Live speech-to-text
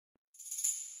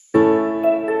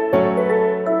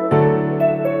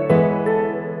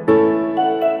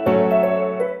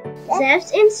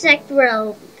Zev's Insect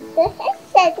World.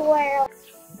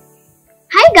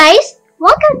 Hi guys!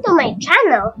 Welcome to my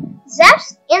channel,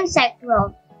 Zev's Insect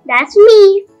World. That's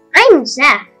me. I'm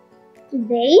Zev.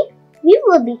 Today, we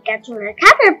will be catching a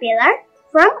caterpillar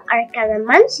from our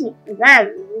calamansi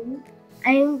plant.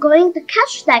 I'm going to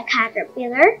catch that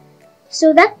caterpillar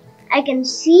so that I can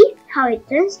see how it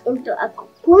turns into a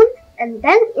cocoon and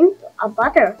then into a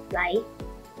butterfly.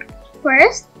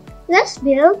 First, let's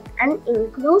build an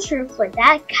enclosure for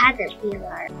that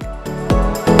caterpillar.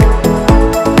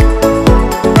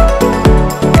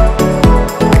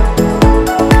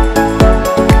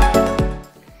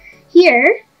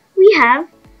 Here, we have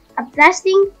a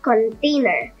plastic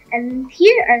container, and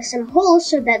here are some holes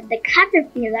so that the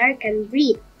caterpillar can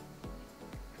breathe.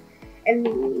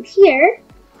 And here,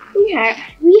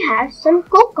 we have some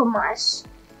cocoa moss.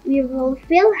 We will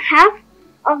fill half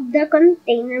of the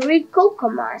container with cocoa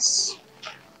moss.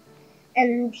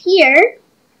 And here,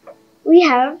 we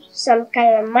have some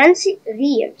calamansi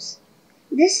leaves.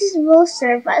 This will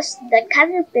serve as the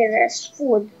caterpillar's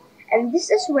food, and this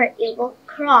is where it will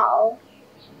crawl.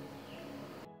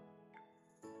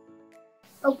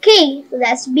 Okay,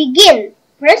 let's begin.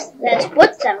 First, let's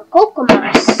put some cocoa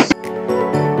moss.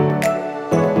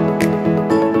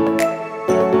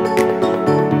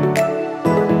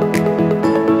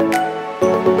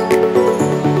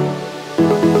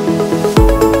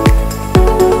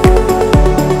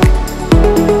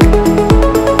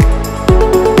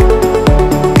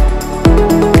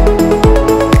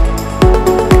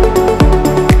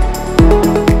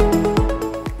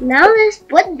 Now let's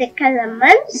put the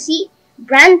calamansi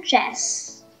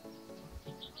branches.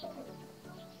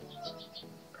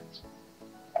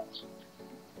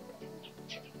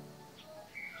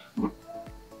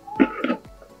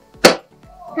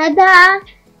 Tada!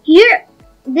 Here,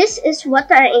 this is what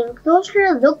our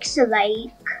enclosure looks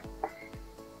like.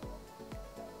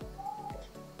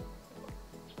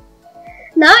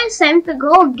 Now it's time to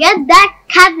go get that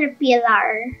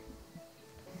caterpillar.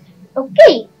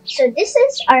 Okay, so this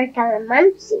is our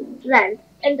calamansi plant,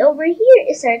 and over here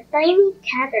is our tiny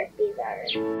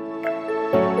caterpillar.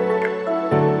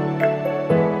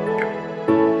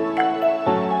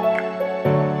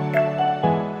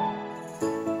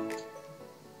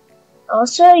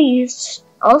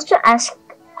 Also ask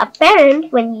a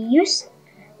parent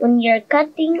when you're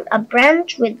cutting a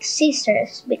branch with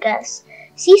scissors, because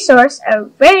scissors are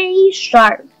very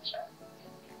sharp.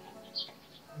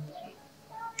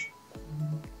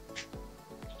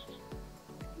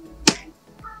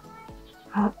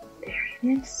 Oh, there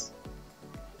it is.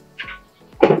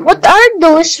 What are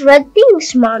those red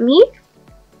things, Mommy?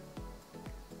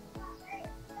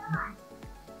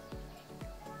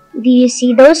 Do you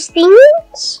see those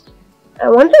things? I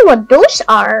wonder what those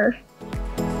are.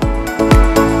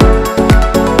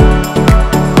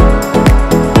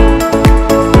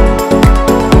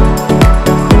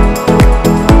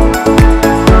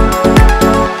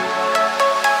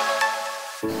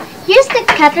 Here's the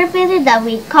caterpillar that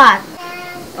we caught.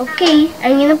 Okay,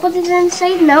 I'm gonna put it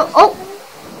inside now. Oh,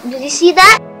 did you see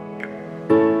that?